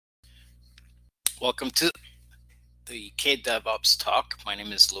Welcome to the kdevops talk. My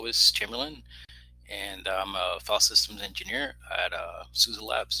name is Louis Chamberlain, and I'm a file systems engineer at SUSE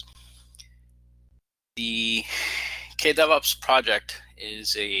Labs. The kdevops project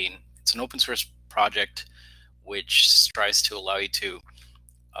is it's an open source project which strives to allow you to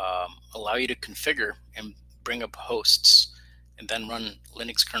configure and bring up hosts and then run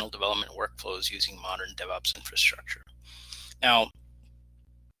Linux kernel development workflows using modern DevOps infrastructure. Now,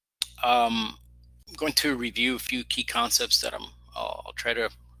 I'm going to review a few key concepts that I'll try to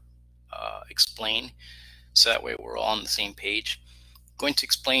explain, so that way we're all on the same page. I'm going to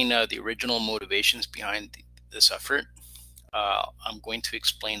explain the original motivations behind this effort. I'm going to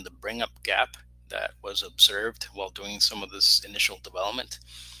explain the bring up gap that was observed while doing some of this initial development.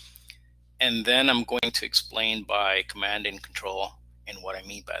 And then I'm going to explain by command and control and what I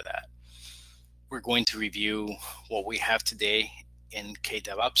mean by that. We're going to review what we have today in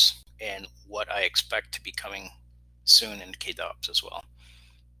kdevops and what I expect to be coming soon in kdevops as well.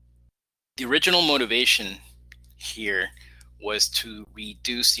 The original motivation here was to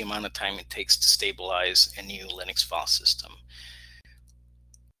reduce the amount of time it takes to stabilize a new Linux file system.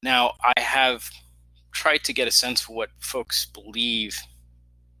 Now, I have tried to get a sense for what folks believe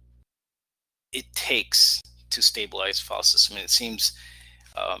it takes to stabilize a file system, and it seems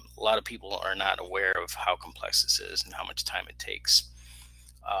a lot of people are not aware of how complex this is and how much time it takes.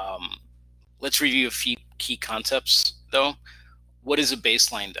 Let's review a few key concepts, though. What is a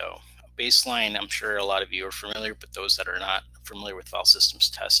baseline, though? A baseline, I'm sure a lot of you are familiar, but those that are not familiar with file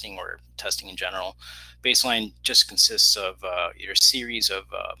systems testing or testing in general, baseline just consists of your series of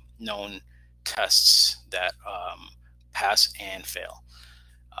known tests that pass and fail.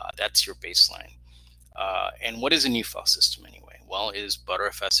 That's your baseline. And what is a new file system anyway? Well, is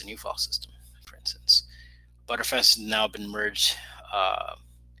Btrfs a new file system, for instance? Btrfs has now been merged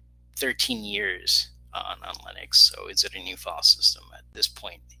 13 years on Linux, so is it a new file system? At this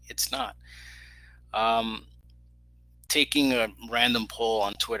point, it's not. Taking a random poll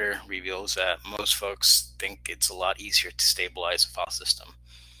on Twitter reveals that most folks think it's a lot easier to stabilize a file system.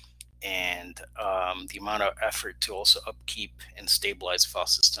 And the amount of effort to also upkeep and stabilize a file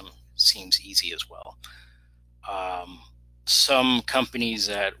system seems easy as well. Some companies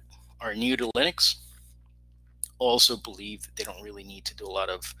that are new to Linux also believe that they don't really need to do a lot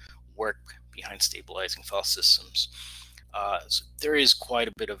of work behind stabilizing file systems. So there is quite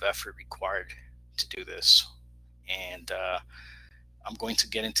a bit of effort required to do this, and I'm going to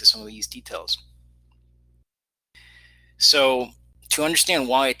get into some of these details. So to understand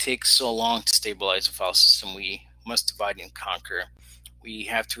why it takes so long to stabilize a file system, we must divide and conquer. We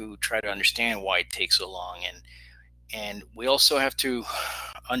have to try to understand why it takes so long, and we also have to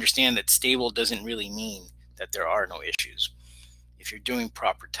understand that stable doesn't really mean that there are no issues. If you're doing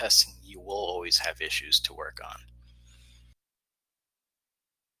proper testing, you will always have issues to work on.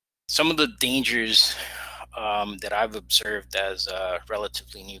 Some of the dangers that I've observed as a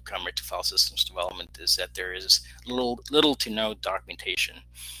relatively newcomer to file systems development is that there is little to no documentation.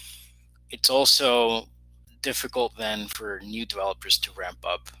 It's also difficult then for new developers to ramp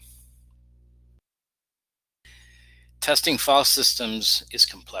up. Testing file systems is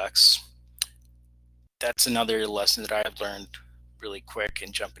complex. That's another lesson that I've learned really quick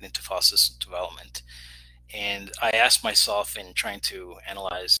in jumping into file system development. And I asked myself in trying to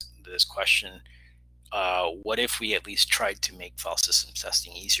analyze this question, what if we at least tried to make file system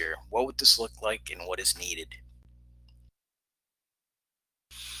testing easier? What would this look like and what is needed?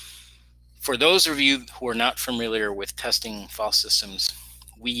 For those of you who are not familiar with testing file systems,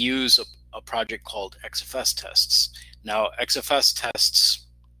 we use a project called XFS tests. Now, XFS tests,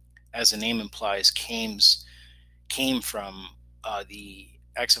 as the name implies, came from the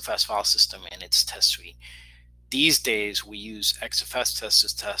XFS file system and its test suite. These days, we use XFS tests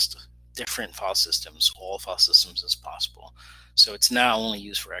to test different file systems, all file systems as possible. So it's not only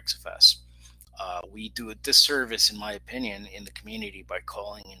used for XFS. We do a disservice, in my opinion, in the community by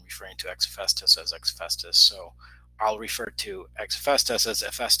calling and referring to XFS tests as XFS tests. So I'll refer to XFS tests as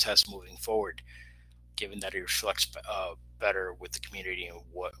FS tests moving forward, given that it reflects better with the community and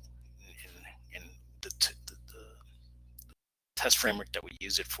what in the test framework that we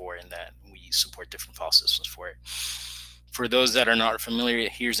use it for, and that we support different file systems for it. For those that are not familiar,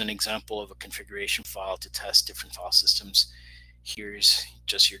 here's an example of a configuration file to test different file systems. Here's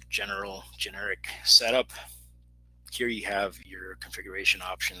just your generic setup. Here you have your configuration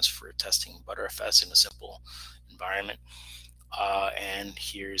options for testing Btrfs in a simple environment. And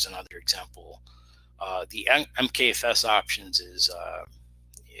here's another example. The MKFS options is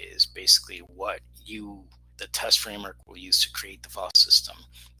basically what the test framework will use to create the file system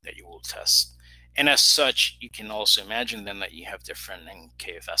that you will test. And as such, you can also imagine then that you have different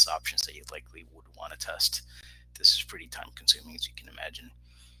KFS options that you likely would want to test. This is pretty time consuming, as you can imagine.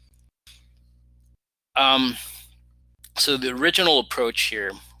 So the original approach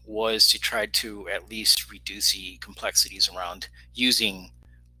here was to try to at least reduce the complexities around using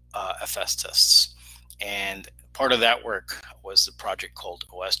FS tests. And part of that work was the project called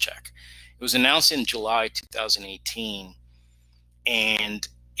OS Check. It was announced in July 2018, and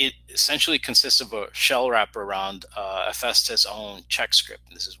it essentially consists of a shell wrapper around FS test's own check script.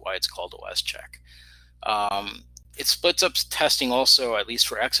 And this is why it's called OS Check. It splits up testing also, at least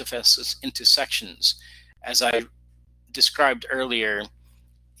for XFS, into sections. As I described earlier,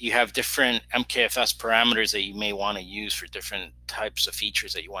 you have different MKFS parameters that you may want to use for different types of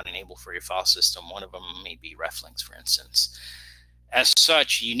features that you want to enable for your file system. One of them may be reflinks, for instance. As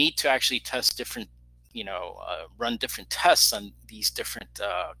such, you need to actually test different, run different tests on these different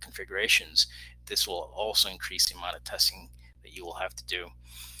configurations. This will also increase the amount of testing that you will have to do.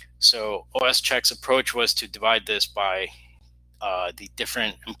 So OS Check's approach was to divide this by the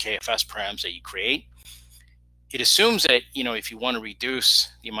different MKFS params that you create. It assumes that, if you want to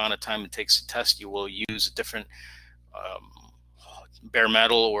reduce the amount of time it takes to test, you will use a different bare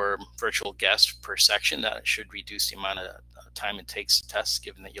metal or virtual guest per section. That should reduce the amount of time it takes to test,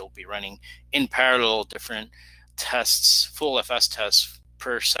 given that you'll be running in parallel different tests, full FS tests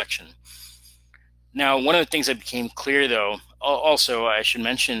per section. Now, one of the things that became clear, though, also I should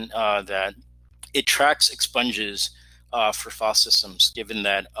mention that it tracks expunges for file systems, given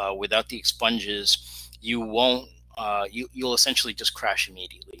that without the expunges, you won't, you'll essentially just crash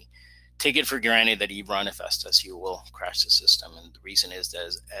immediately. Take it for granted that you run FS tests, you will crash the system. And the reason is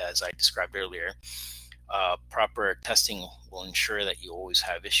that, as I described earlier, proper testing will ensure that you always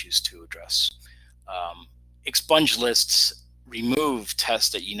have issues to address. Expunge lists remove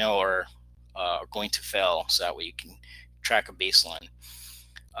tests that are going to fail, so that way you can track a baseline.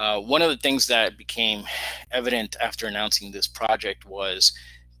 One of the things that became evident after announcing this project was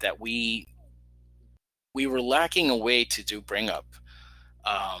that we were lacking a way to do bring up.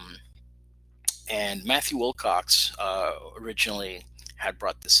 And Matthew Wilcox originally had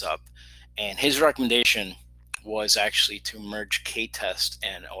brought this up, and his recommendation was actually to merge K-test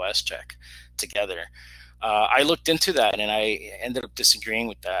and OS Check together. I looked into that, and I ended up disagreeing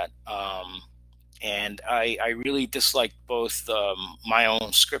with that. And I really disliked both my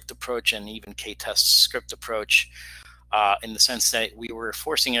own script approach and even K-test's script approach, in the sense that we were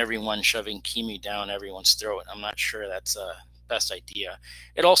forcing everyone, shoving QEMU down everyone's throat. I'm not sure that's the best idea.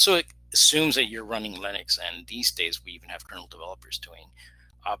 It also assumes that you're running Linux, and these days we even have kernel developers doing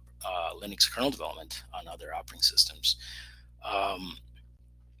Linux kernel development on other operating systems.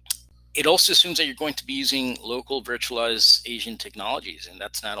 It also assumes that you're going to be using local virtualization technologies, and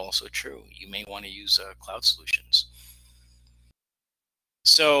that's not also true. You may want to use cloud solutions.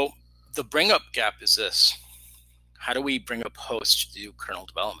 So the bring up gap is this. How do we bring up hosts to do kernel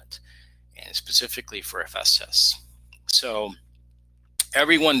development, and specifically for FS tests? So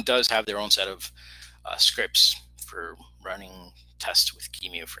everyone does have their own set of scripts for running tests with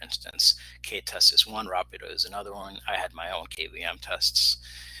QEMU, for instance. K-test is one, Rapido is another one. I had my own KVM tests.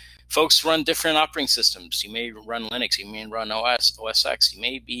 Folks run different operating systems. You may run Linux, you may run OS X, you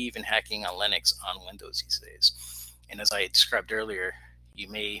may be even hacking on Linux on Windows these days. And as I described earlier, you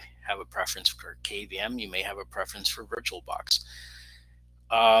may have a preference for KVM, you may have a preference for VirtualBox.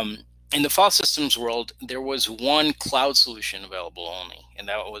 In the file systems world, there was one cloud solution available only, and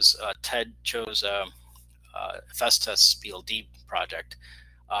that was Ted chose FSTest's BLD project.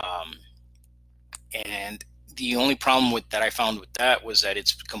 And the only problem that I found with that was that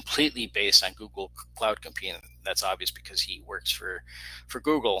it's completely based on Google Cloud Computing. That's obvious because he works for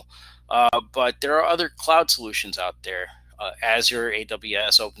Google. But there are other cloud solutions out there. Azure,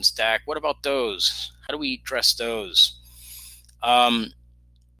 AWS, OpenStack. What about those? How do we address those? The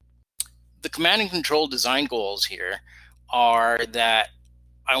command and control design goals here are that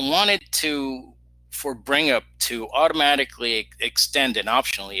I wanted for bring-up to automatically extend and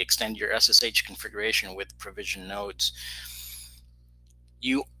optionally extend your SSH configuration with provision nodes.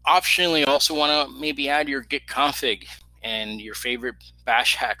 You optionally also want to maybe add your git config and your favorite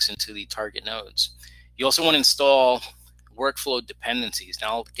bash hacks into the target nodes. You also want to install workflow dependencies. Now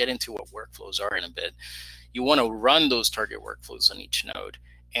I'll get into what workflows are in a bit. You want to run those target workflows on each node,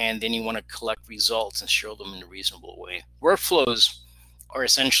 and then you want to collect results and show them in a reasonable way. Workflows are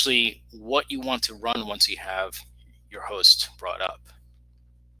essentially what you want to run once you have your host brought up.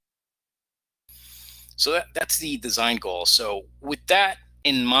 So that's the design goal. So with that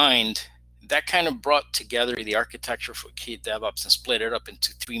in mind, that kind of brought together the architecture for kdevops and split it up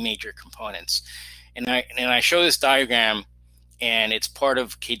into 3 major components. And I show this diagram, and it's part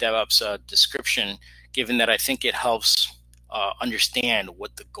of kdevops description, given that I think it helps understand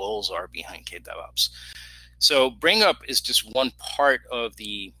what the goals are behind kdevops. So bring up is just one part of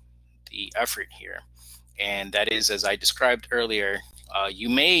the effort here, and that is, as I described earlier, you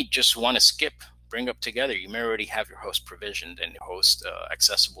may just want to skip bring up together. You may already have your host provisioned and your host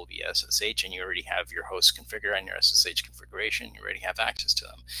accessible via SSH, and you already have your host configured on your SSH configuration. You already have access to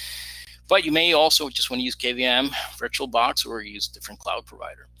them. But you may also just want to use KVM, VirtualBox, or use a different cloud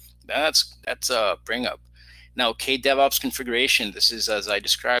provider. That's bring up. Now, kdevops configuration, this is as I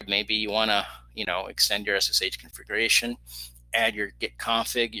described. Maybe you want to extend your SSH configuration, add your git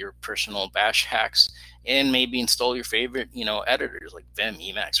config, your personal bash hacks, and maybe install your favorite editors like Vim,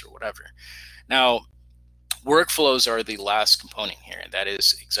 Emacs, or whatever. Now, workflows are the last component here, and that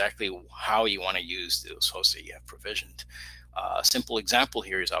is exactly how you want to use those hosts that you have provisioned. A simple example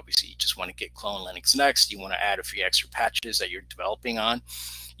here is obviously you just want to git clone Linux next. You want to add a few extra patches that you're developing on.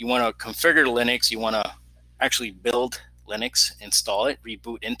 You want to configure Linux. You want to actually build Linux, install it,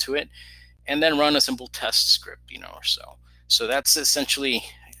 reboot into it, and then run a simple test script, or so. So that's essentially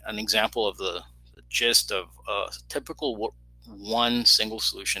an example of the gist of a typical one single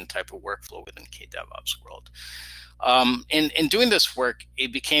solution type of workflow within kdevops world. In doing this work,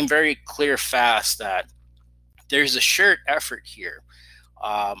 it became very clear fast that there's a shared effort here.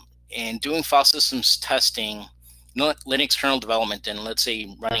 In doing file systems testing, Linux kernel development, and let's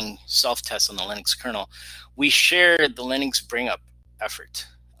say running self-tests on the Linux kernel, we shared the Linux bring up effort.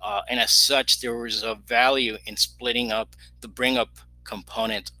 And as such, there was a value in splitting up the bring up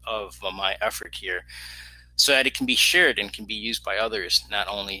component of my effort here, so that it can be shared and can be used by others, not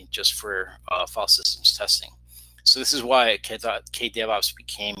only just for file systems testing. So this is why kdevops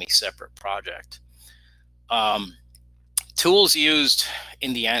became a separate project. Tools used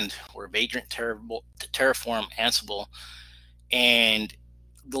in the end were Vagrant, Terraform, Ansible, and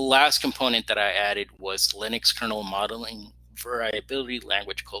the last component that I added was Linux kernel modeling variability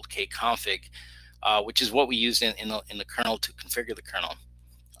language called kconfig, which is what we use in the kernel to configure the kernel.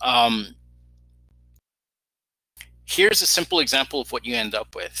 Here's a simple example of what you end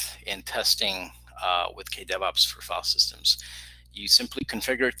up with in testing with kdevops for file systems. You simply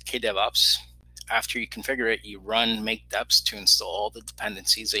configure kdevops. After you configure it, you run make deps to install all the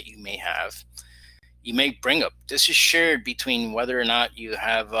dependencies that you may have. You make bring up. This is shared between whether or not you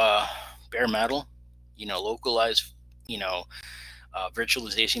have bare metal, localized,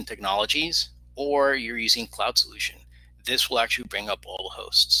 virtualization technologies, or you're using cloud solution. This will actually bring up all the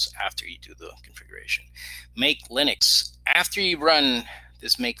hosts after you do the configuration. Make Linux. After you run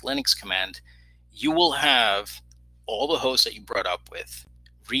this make Linux command, you will have all the hosts that you brought up with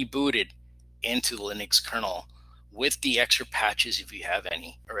rebooted into the Linux kernel with the extra patches, if you have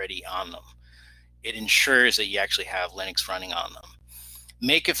any already on them. It ensures that you actually have Linux running on them.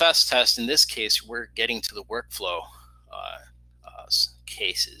 Make fs test, in this case, we're getting to the workflow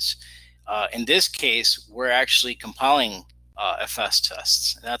cases. In this case, we're actually compiling fs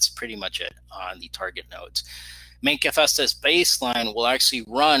tests. And that's pretty much it on the target nodes. Make fs test baseline will actually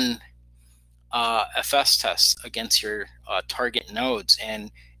run fs tests against your target nodes,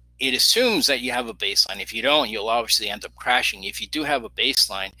 and it assumes that you have a baseline. If you don't, you'll obviously end up crashing. If you do have a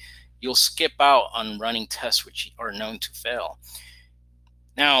baseline, you'll skip out on running tests which are known to fail.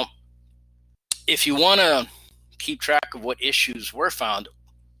 Now, if you want to keep track of what issues were found,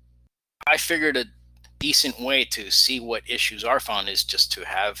 I figured a decent way to see what issues are found is just to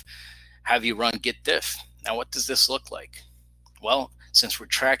have you run git diff. Now, what does this look like? Well, since we're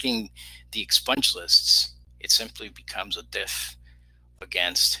tracking the expunge lists, it simply becomes a diff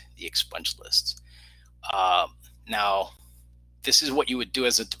against the expunge lists. Now, this is what you would do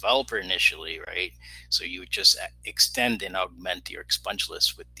as a developer initially, right? So you would just extend and augment your expunge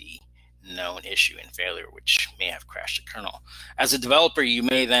list with the known issue and failure, which may have crashed the kernel. As a developer, you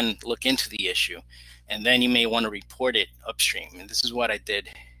may then look into the issue, and then you may want to report it upstream. And this is what I did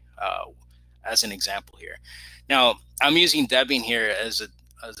as an example here. Now, I'm using Debian here as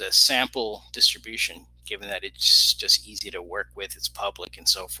a sample distribution, given that it's just easy to work with, it's public and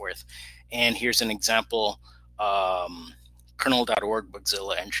so forth. And here's an example kernel.org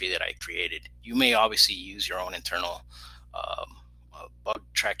Bugzilla entry that I created. You may obviously use your own internal bug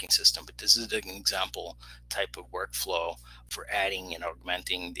tracking system, but this is an example type of workflow for adding and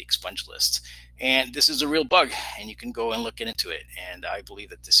augmenting the expunge lists. And this is a real bug, and you can go and look into it. And I believe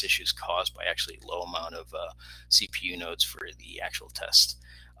that this issue is caused by actually low amount of CPU nodes for the actual test.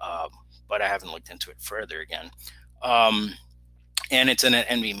 But I haven't looked into it further again. And it's an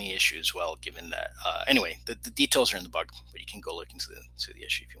NVMe issue as well, given that, anyway, the details are in the bug, but you can go look into the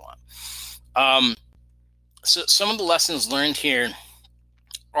issue if you want. So some of the lessons learned here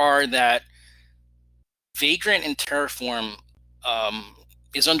are that Vagrant and Terraform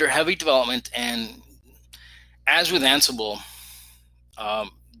is under heavy development, and as with Ansible,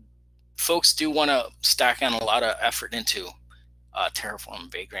 folks do want to stack on a lot of effort into Terraform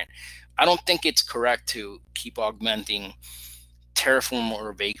and Vagrant. I don't think it's correct to keep augmenting Terraform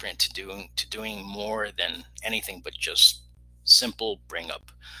or Vagrant to doing more than anything but just simple bring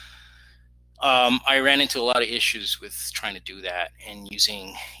up. I ran into a lot of issues with trying to do that and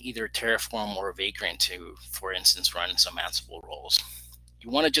using either Terraform or Vagrant to, for instance, run some Ansible roles. You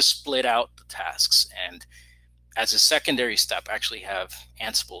want to just split out the tasks, and as a secondary step, actually have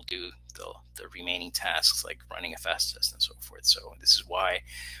Ansible do the remaining tasks, like running a fast test and so forth. So this is why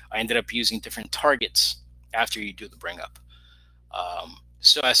I ended up using different targets after you do the bring up.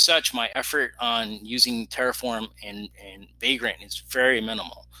 So as such, my effort on using Terraform and Vagrant is very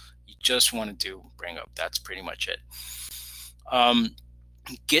minimal. You just want to do bring up. That's pretty much it.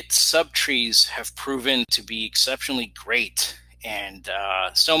 Git subtrees have proven to be exceptionally great, and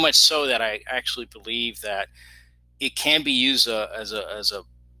so much so that I actually believe that it can be used as a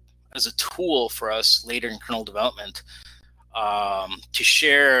tool for us later in kernel development to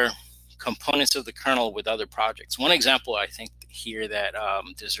share components of the kernel with other projects. One example I think here that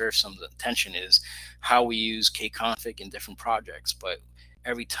deserves some attention is how we use kconfig in different projects, but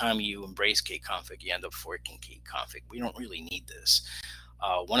every time you embrace kconfig, you end up forking kconfig. We don't really need this.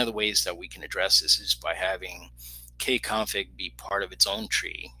 One of the ways that we can address this is by having kconfig be part of its own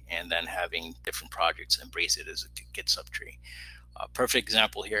tree, and then having different projects embrace it as a Git subtree. A perfect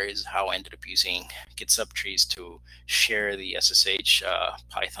example here is how I ended up using Git subtrees to share the SSH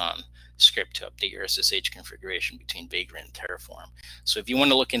Python script to update your SSH configuration between Vagrant and Terraform. So if you want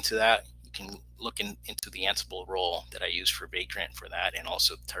to look into that, you can look into the Ansible role that I use for Vagrant for that, and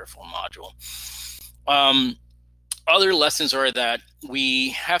also the Terraform module. Other lessons are that we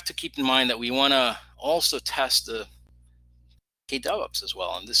have to keep in mind that we want to also test the kdevops as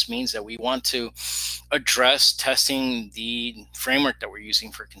well. And this means that we want to address testing the framework that we're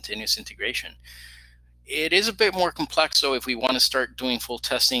using for continuous integration. It is a bit more complex, though, if we want to start doing full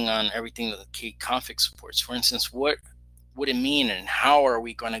testing on everything that the kconfig supports. For instance, what would it mean, and how are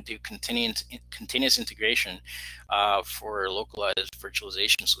we going to do continuous integration for localized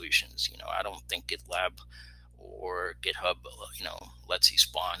virtualization solutions? I don't think GitLab or GitHub, lets you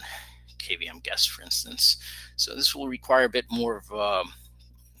spawn KVM guests, for instance. So this will require a bit more of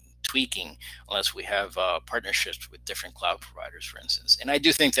tweaking, unless we have partnerships with different cloud providers, for instance. And I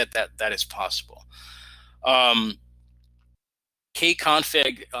do think that is possible.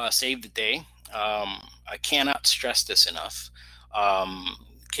 Kconfig saved the day. I cannot stress this enough.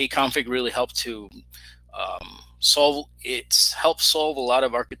 Kconfig really helped to helped solve a lot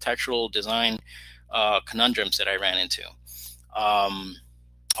of architectural design conundrums that I ran into.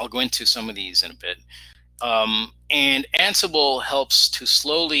 I'll go into some of these in a bit. And Ansible helps to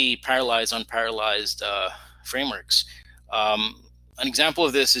slowly parallelize unparallelized frameworks. An example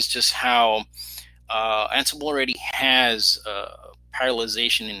of this is just how Ansible already has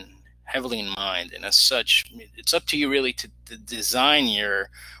parallelization heavily in mind, and as such, it's up to you really to design your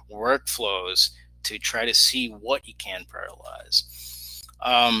workflows to try to see what you can parallelize.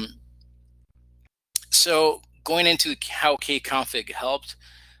 So going into how kconfig helped,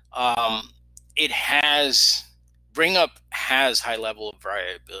 bring up has high level of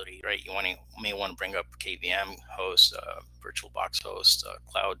variability, right? You may want to bring up KVM host, VirtualBox host,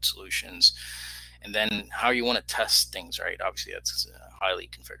 cloud solutions, and then how you want to test things, right? Obviously, that's highly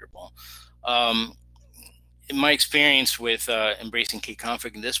configurable. In my experience with embracing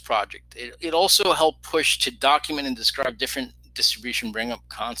kconfig in this project, it also helped push to document and describe different distribution bring up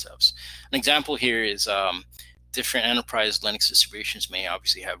concepts. An example here is different enterprise Linux distributions may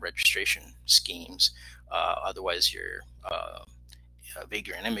obviously have registration schemes. Otherwise, your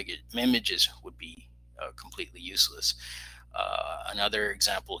Vagrant images would be completely useless. Another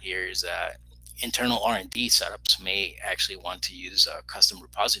example here is that internal R&D setups may actually want to use custom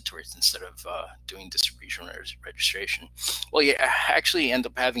repositories instead of doing distribution registration. Well, you actually end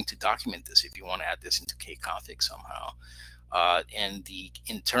up having to document this if you want to add this into kconfig somehow. And the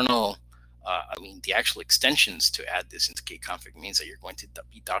internal, the actual extensions to add this into kconfig means that you're going to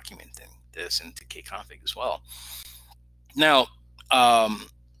be documenting this into kconfig as well. Now,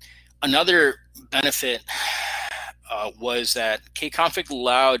 another benefit was that kconfig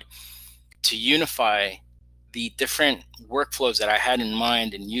allowed to unify the different workflows that I had in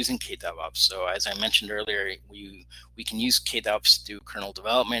mind in using kdevops. So as I mentioned earlier, we can use kdevops to do kernel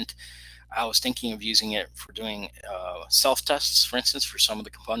development. I was thinking of using it for doing self-tests, for instance, for some of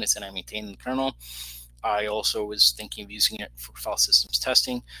the components that I maintain in the kernel. I also was thinking of using it for file systems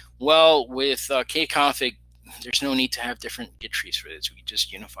testing. Well, with kconfig, there's no need to have different Git trees for this. We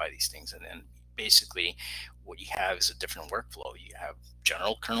just unify these things, and then basically what you have is a different workflow. You have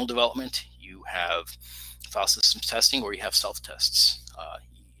general kernel development, you have file systems testing, or you have self-tests.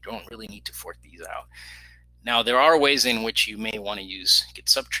 You don't really need to fork these out. Now, there are ways in which you may want to use Git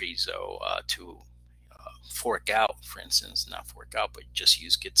subtrees, though, to fork out, for instance, not fork out, but just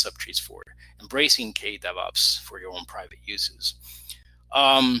use Git subtrees for embracing kdevops for your own private uses.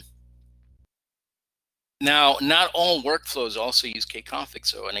 Now, not all workflows also use kconfig.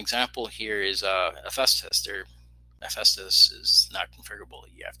 So an example here is fstest. Fstest is not configurable.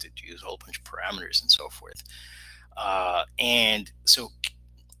 You have to use a whole bunch of parameters and so forth. And so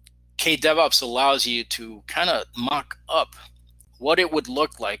kdevops allows you to kind of mock up what it would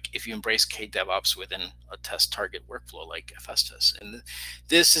look like if you embrace kdevops within a test target workflow like fstest. And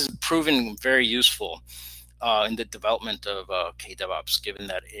this has proven very useful in the development of kdevops, given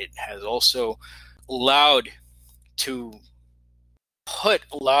that it has also allowed to put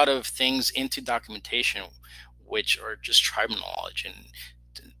a lot of things into documentation which are just tribal knowledge. And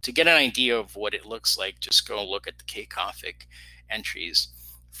to get an idea of what it looks like, just go look at the kconfig entries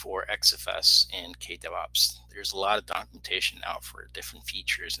for XFS and kdevops. There's a lot of documentation now for different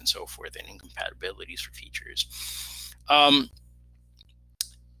features and so forth, and incompatibilities for features.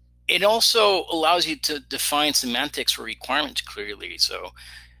 It also allows you to define semantics or requirements clearly. So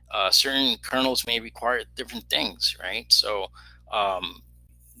certain kernels may require different things, right? So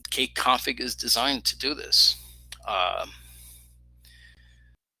kconfig is designed to do this.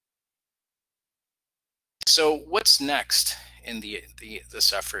 So what's next in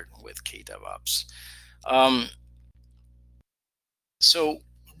this effort with kdevops? So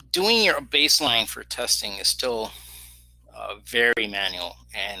doing your baseline for testing is still very manual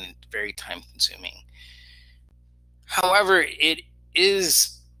and very time consuming. However, it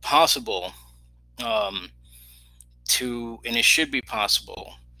is possible and it should be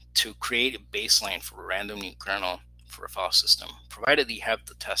possible to create a baseline for a random new kernel for a file system, provided you have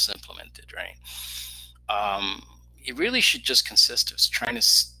the tests implemented, right? It really should just consist of trying to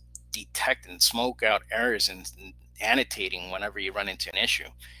detect and smoke out errors and annotating whenever you run into an issue,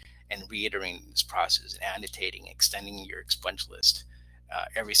 and reiterating this process, annotating, extending your expunge list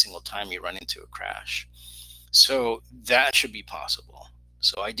every single time you run into a crash. So that should be possible.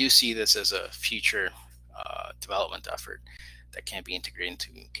 So I do see this as a future development effort that can be integrated into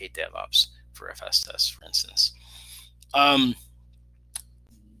kdevops for fstest, for instance.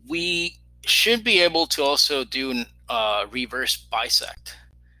 We should be able to also do reverse bisect.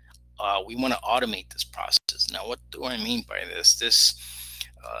 We want to automate this process. Now, what do I mean by this?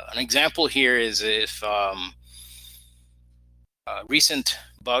 An example here is if a recent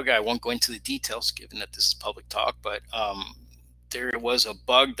bug, I won't go into the details given that this is public talk, but there was a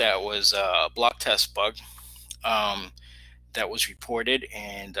bug that was a block test bug that was reported,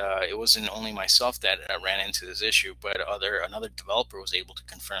 and it wasn't only myself that ran into this issue, but another developer was able to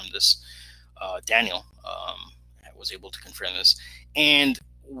confirm this. Daniel was able to confirm this, and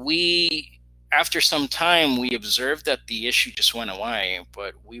after some time, we observed that the issue just went away,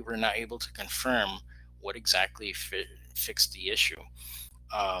 but we were not able to confirm what exactly fixed the issue.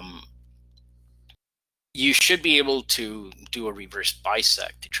 You should be able to do a reverse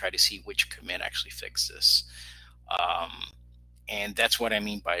bisect to try to see which commit actually fixed this. And that's what I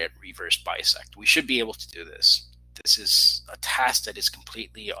mean by a reverse bisect. We should be able to do this. This is a task that is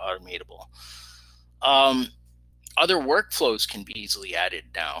completely automatable. Other workflows can be easily added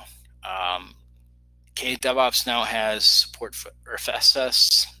now. kdevops now has support for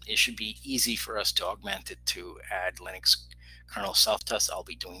fstest. It should be easy for us to augment it to add Linux kernel self-test. I'll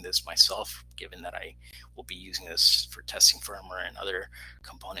be doing this myself, given that I will be using this for testing firmware and other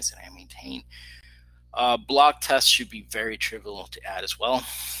components that I maintain. Block tests should be very trivial to add as well,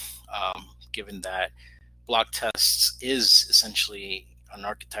 given that block tests is essentially an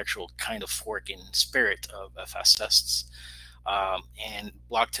architectural kind of fork in spirit of fstests. And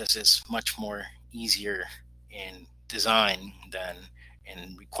block test is much more easier in design than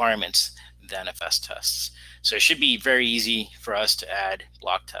in requirements than fstests. So it should be very easy for us to add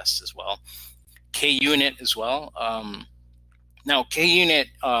block tests as well. KUnit as well. Now KUnit,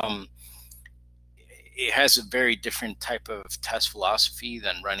 it has a very different type of test philosophy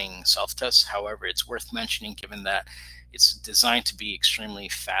than running self-tests. However, it's worth mentioning given that It's designed to be extremely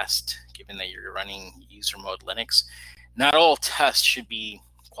fast, given that you're running user mode Linux. Not all tests should be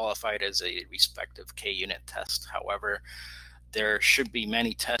qualified as a respective KUnit test. However, there should be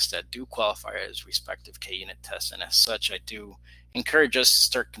many tests that do qualify as respective KUnit tests, and as such, I do encourage us to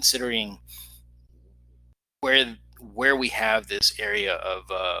start considering where we have this area of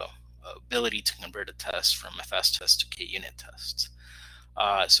ability to convert a test from FS tests to KUnit tests.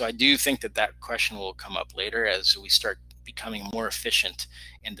 So I do think that that question will come up later as we start becoming more efficient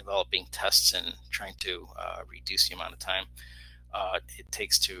in developing tests and trying to reduce the amount of time it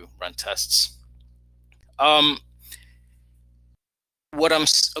takes to run tests. What I'm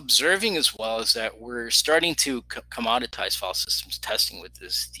observing as well is that we're starting to commoditize file systems testing with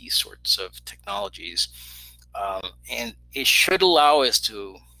these sorts of technologies. And it should allow us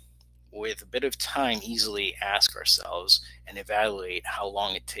to, with a bit of time, easily ask ourselves and evaluate how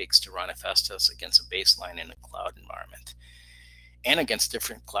long it takes to run FS tests against a baseline in a cloud environment and against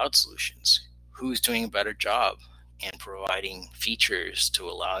different cloud solutions. Who's doing a better job in providing features to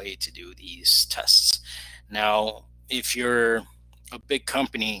allow you to do these tests? Now, if you're a big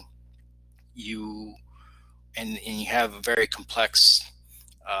company, you have a very complex,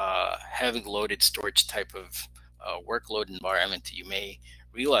 heavy loaded storage type of workload environment, you may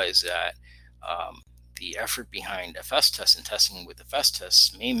realize that the effort behind FS tests and testing with FS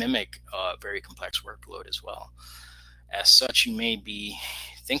tests may mimic a very complex workload as well. As such, you may be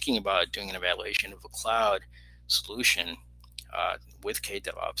thinking about doing an evaluation of a cloud solution with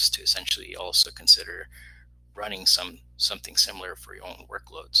kdevops to essentially also consider running something similar for your own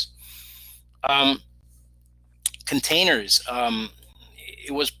workloads. Containers.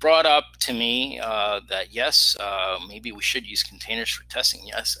 It was brought up to me that yes, maybe we should use containers for testing.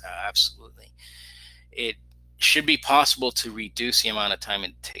 Yes, absolutely. It should be possible to reduce the amount of time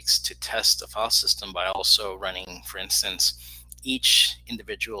it takes to test a file system by also running, for instance, each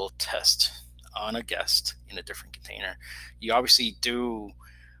individual test on a guest in a different container. You obviously do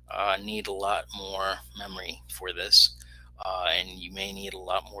need a lot more memory for this, and you may need a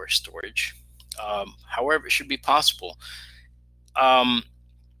lot more storage. However, it should be possible.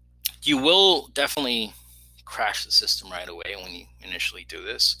 You will definitely crash the system right away when you initially do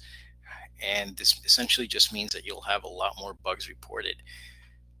this, and this essentially just means that you'll have a lot more bugs reported.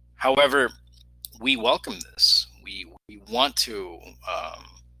 However, we welcome this. We want to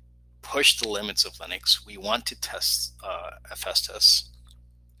push the limits of Linux. We want to test FS tests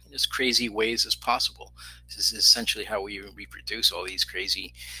in as crazy ways as possible. This is essentially how we reproduce all these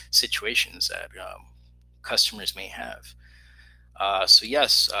crazy situations that customers may have. So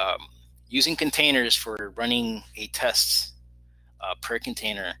yes, using containers for running a test per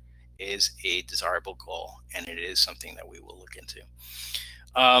container is a desirable goal, and it is something that we will look into.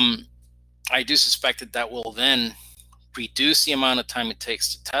 I do suspect that will then reduce the amount of time it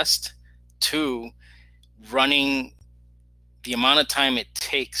takes to test to running the amount of time it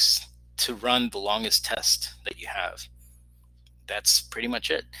takes to run the longest test that you have. That's pretty much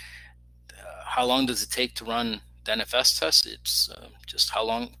it. How long does it take to run the NFS test? It's just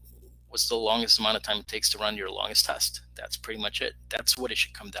what's the longest amount of time it takes to run your longest test. That's pretty much it. That's what it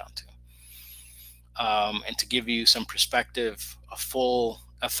should come down to. And to give you some perspective, a full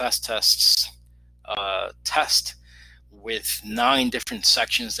FS tests test with 9 different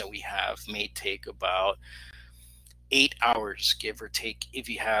sections that we have may take about 8 hours, give or take, if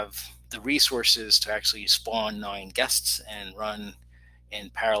you have the resources to actually spawn 9 guests and run in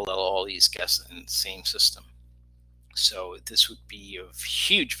parallel all these guests in the same system. So this would be of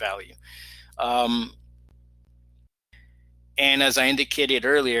huge value. And as I indicated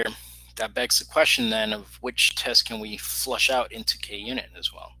earlier, that begs the question then of which test can we flush out into KUnit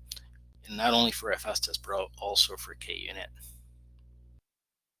as well, and not only for FS tests, but also for KUnit.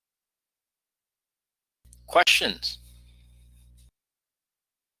 Questions?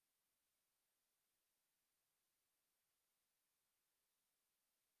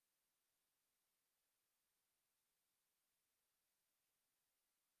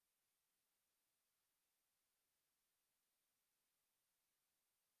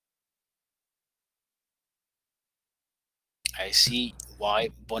 I see why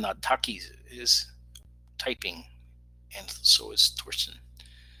Bonataki is typing, and so is Torsten.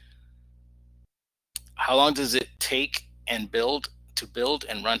 How long does it take to build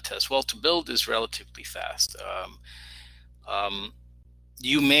and run tests? Well, to build is relatively fast.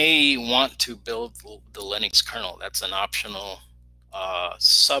 You may want to build the Linux kernel. That's an optional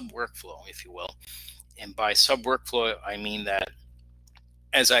sub workflow, if you will. And by sub workflow, I mean that,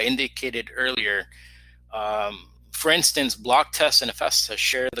 as I indicated earlier, for instance, block tests and FS tests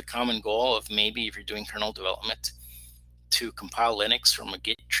share the common goal of maybe if you're doing kernel development, to compile Linux from a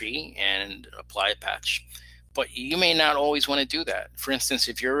Git tree and apply a patch. But you may not always want to do that. For instance,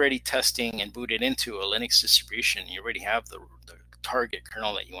 if you're already testing and booted into a Linux distribution, you already have the target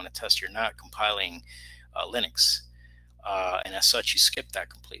kernel that you want to test, you're not compiling Linux. And as such, you skip that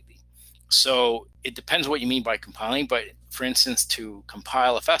completely. So it depends what you mean by compiling, but for instance, to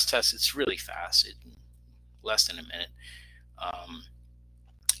compile a fast test, it's really fast, less than a minute.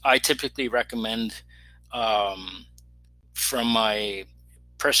 I typically recommend, from my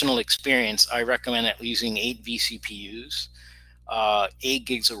personal experience, I recommend using 8 vCPUs, 8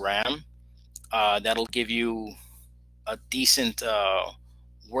 gigs of RAM. That'll give you a decent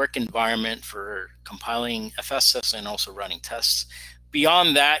work environment for compiling FS tests and also running tests.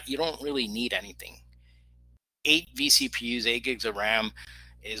 Beyond that, you don't really need anything. 8 vCPUs, 8 gigs of RAM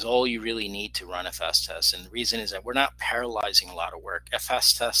is all you really need to run FS tests. And the reason is that we're not parallelizing a lot of work.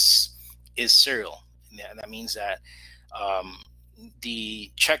 FS tests is serial. That means that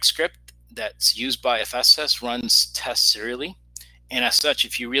the check script that's used by FS tests runs tests serially. And as such,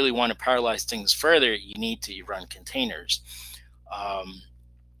 if you really want to parallelize things further, you need to run containers.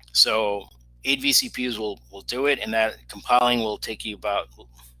 So 8 vCPUs will do it, and that compiling will take you about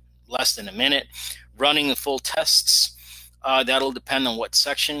less than a minute. Running the full tests, that'll depend on what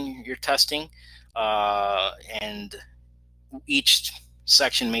section you're testing, and each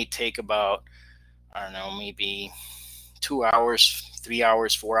section may take about, I don't know, maybe 2 hours, 3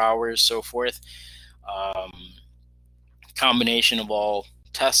 hours, 4 hours, so forth. Combination of all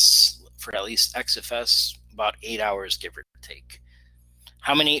tests for at least XFS, about 8 hours, give or take.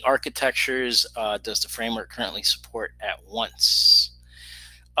 How many architectures does the framework currently support at once?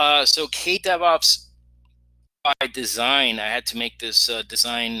 So kdevops, by design, I had to make this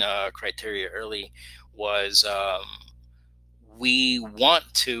design criteria early, was we want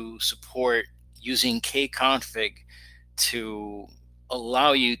to support using kconfig to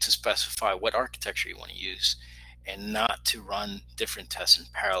allow you to specify what architecture you want to use and not to run different tests in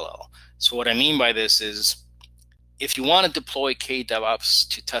parallel. So what I mean by this is, if you want to deploy kdevops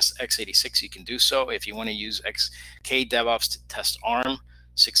to test x86, you can do so. If you want to use kdevops to test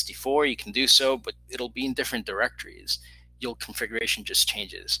ARM64, you can do so, but it'll be in different directories. Your configuration just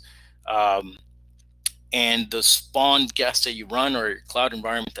changes. And the spawned guest that you run or cloud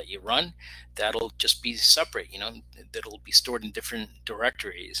environment that you run, that'll just be separate, that'll be stored in different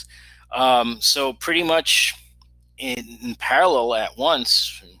directories. So pretty much in parallel at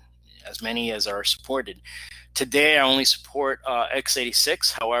once, as many as are supported. Today, I only support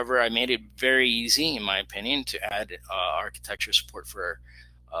x86. However, I made it very easy, in my opinion, to add architecture support for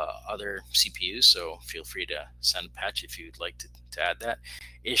other CPUs. So feel free to send a patch if you'd like to add that.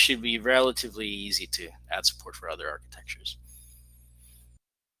 It should be relatively easy to add support for other architectures.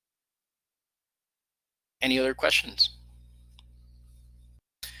 Any other questions?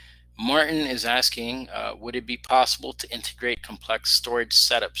 Martin is asking, would it be possible to integrate complex storage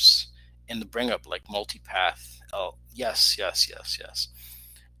setups in the bring up, like multipath? Oh, yes.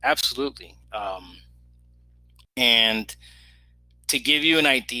 Absolutely. And to give you an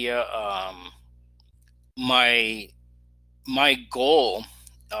idea, my goal,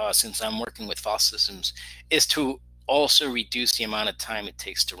 since I'm working with file systems, is to also reduce the amount of time it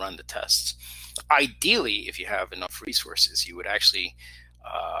takes to run the tests. Ideally, if you have enough resources, you would actually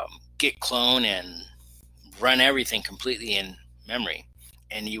git clone and run everything completely in memory,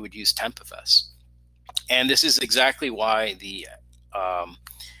 and you would use tempfs. And this is exactly why the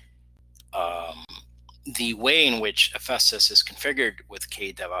way in which FSS is configured with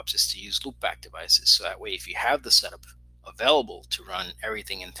kdevops is to use loopback devices. So that way, if you have the setup available to run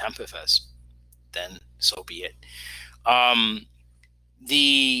everything in tempfs, then so be it.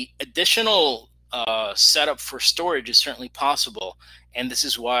 The additional setup for storage is certainly possible, and this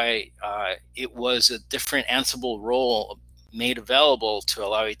is why it was a different Ansible role made available to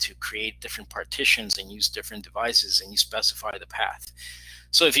allow you to create different partitions and use different devices, and you specify the path.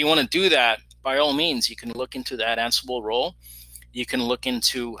 So if you want to do that, by all means, you can look into that Ansible role. You can look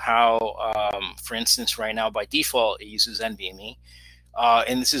into how, for instance, right now by default, it uses NVMe.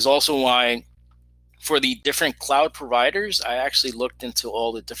 And this is also why for the different cloud providers, I actually looked into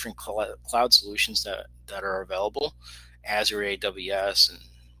all the different cloud solutions that are available, Azure, AWS, and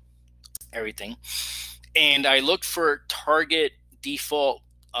everything. And I looked for target default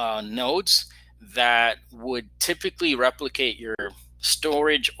nodes that would typically replicate your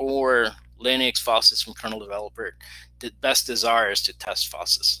storage or Linux file system kernel developer. The best desire is to test file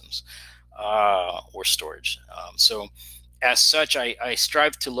systems or storage. So as such, I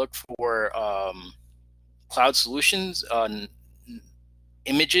strive to look for cloud solutions in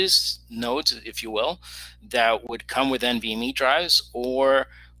images nodes, if you will, that would come with NVMe drives, or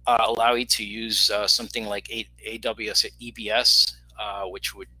allow you to use something like AWS EBS,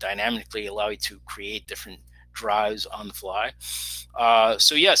 which would dynamically allow you to create different drives on the fly.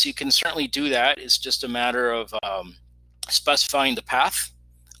 So yes, you can certainly do that. It's just a matter of specifying the path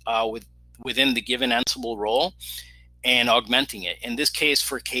within the given Ansible role and augmenting it. In this case,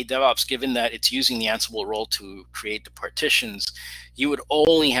 for kdevops, given that it's using the Ansible role to create the partitions, you would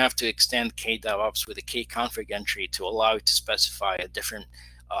only have to extend kdevops with a kconfig entry to allow it to specify a different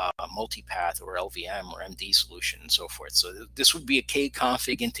multipath or LVM or MD solution and so forth. So this would be a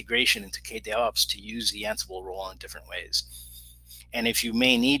kconfig integration into kdevops to use the Ansible role in different ways. And if you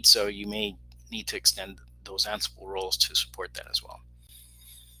may need so, you may need to extend those Ansible roles to support that as well.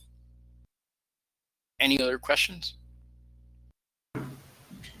 Any other questions?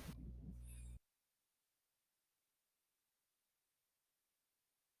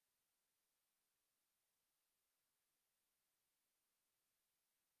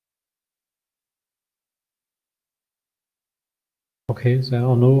 Okay, there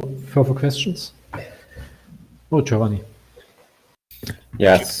are no further questions. Oh, Giovanni.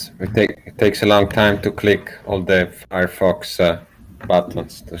 Yes, it takes a long time to click all the Firefox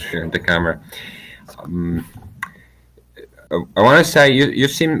buttons to share the camera. I want to say you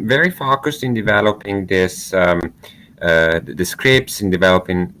seem very focused in developing this, the scripts, in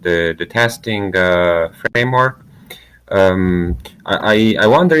developing the testing framework. I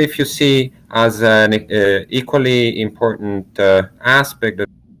wonder if you see as an equally important aspect of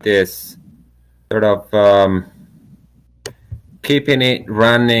this sort of keeping it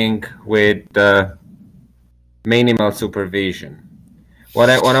running with minimal supervision. What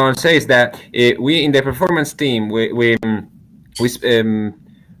I want to say is that we in the performance team, the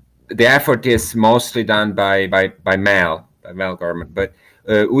effort is mostly done by Mel Garment, but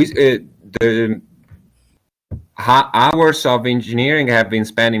the hours of engineering have been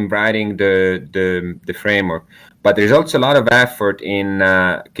spent in writing the framework, but there's also a lot of effort in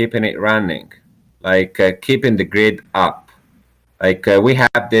keeping it running, like keeping the grid up. Like we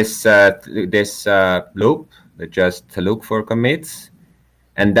have this loop that just look for commits,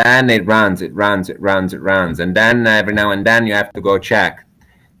 and then it runs, and then every now and then you have to go check.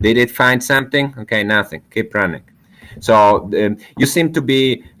 Did it find something? Okay, nothing. Keep running. So you seem to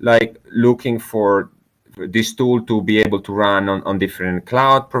be like looking for this tool to be able to run on different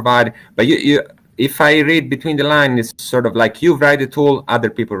cloud providers. But if I read between the lines, it's sort of like you write the tool, other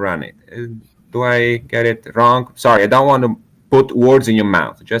people run it. Do I get it wrong? Sorry, I don't want to put words in your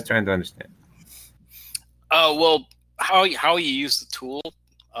mouth. Just trying to understand. Well, how you use the tool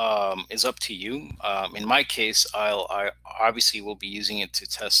is up to you. In my case, I obviously will be using it to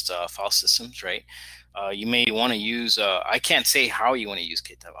test file systems, right? You may want to use, I can't say how you want to use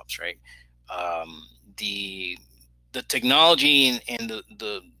kdevops, right? The technology and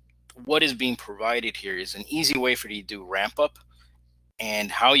the what is being provided here is an easy way for you to do ramp up,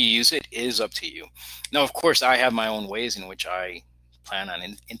 and how you use it is up to you. Now, of course, I have my own ways in which I plan on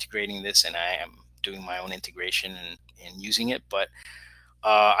integrating this, and I am doing my own integration and using it, but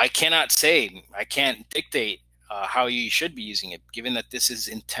I cannot say, I can't dictate how you should be using it, given that this is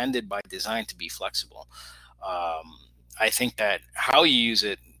intended by design to be flexible. I think that how you use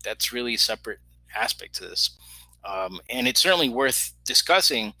it, that's really a separate aspect to this. And it's certainly worth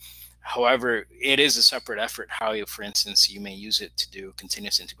discussing. However, it is a separate effort how you, for instance, you may use it to do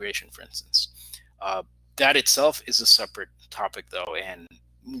continuous integration, for instance. That itself is a separate topic, though, and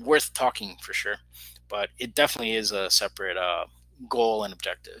worth talking for sure. But it definitely is a separate goal and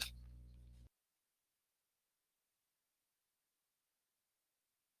objective.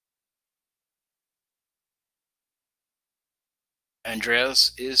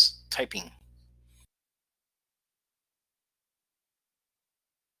 Andreas is typing.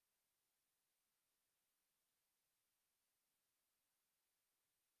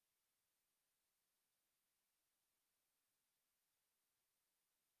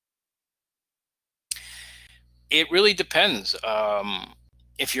 It really depends.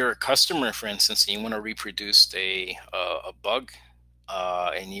 If you're a customer, for instance, and you want to reproduce a bug,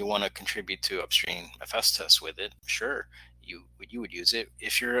 and you want to contribute to upstream FS tests with it, sure, you would use it.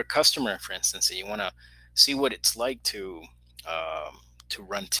 If you're a customer, for instance, and you want to see what it's like to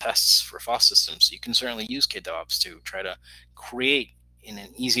run tests for file systems, you can certainly use kdevops to try to create in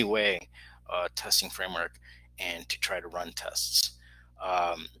an easy way a testing framework and to try to run tests.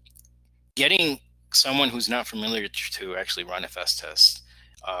 Getting someone who's not familiar to actually run FS tests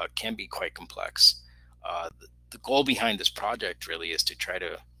can be quite complex. The goal behind this project really is to try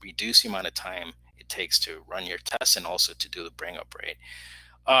to reduce the amount of time it takes to run your tests and also to do the bring up, right?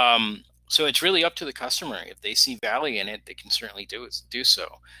 So it's really up to the customer. If they see value in it, they can certainly do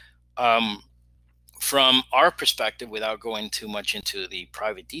so. From our perspective, without going too much into the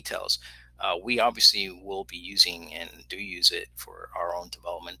private details, we obviously will be using and do use it for our own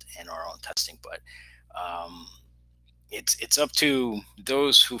development and our own testing. But it's up to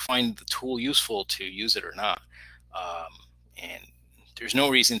those who find the tool useful to use it or not. And there's no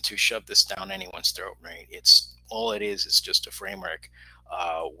reason to shove this down anyone's throat, right? It's all it is just a framework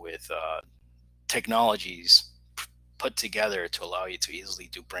with technologies put together to allow you to easily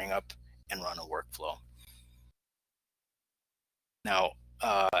bring up and run a workflow. Now,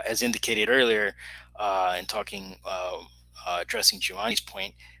 as indicated earlier, in talking, addressing Giovanni's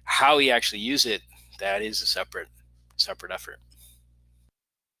point, how we actually use it, that is a separate effort.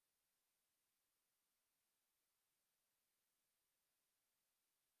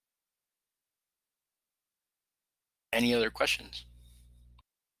 Any other questions?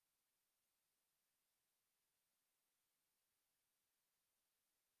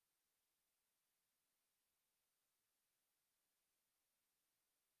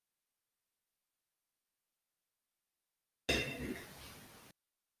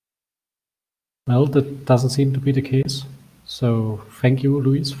 Well, that doesn't seem to be the case. So thank you,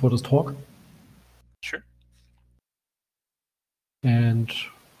 Luis, for this talk. Sure. And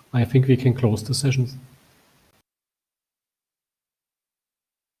I think we can close the session.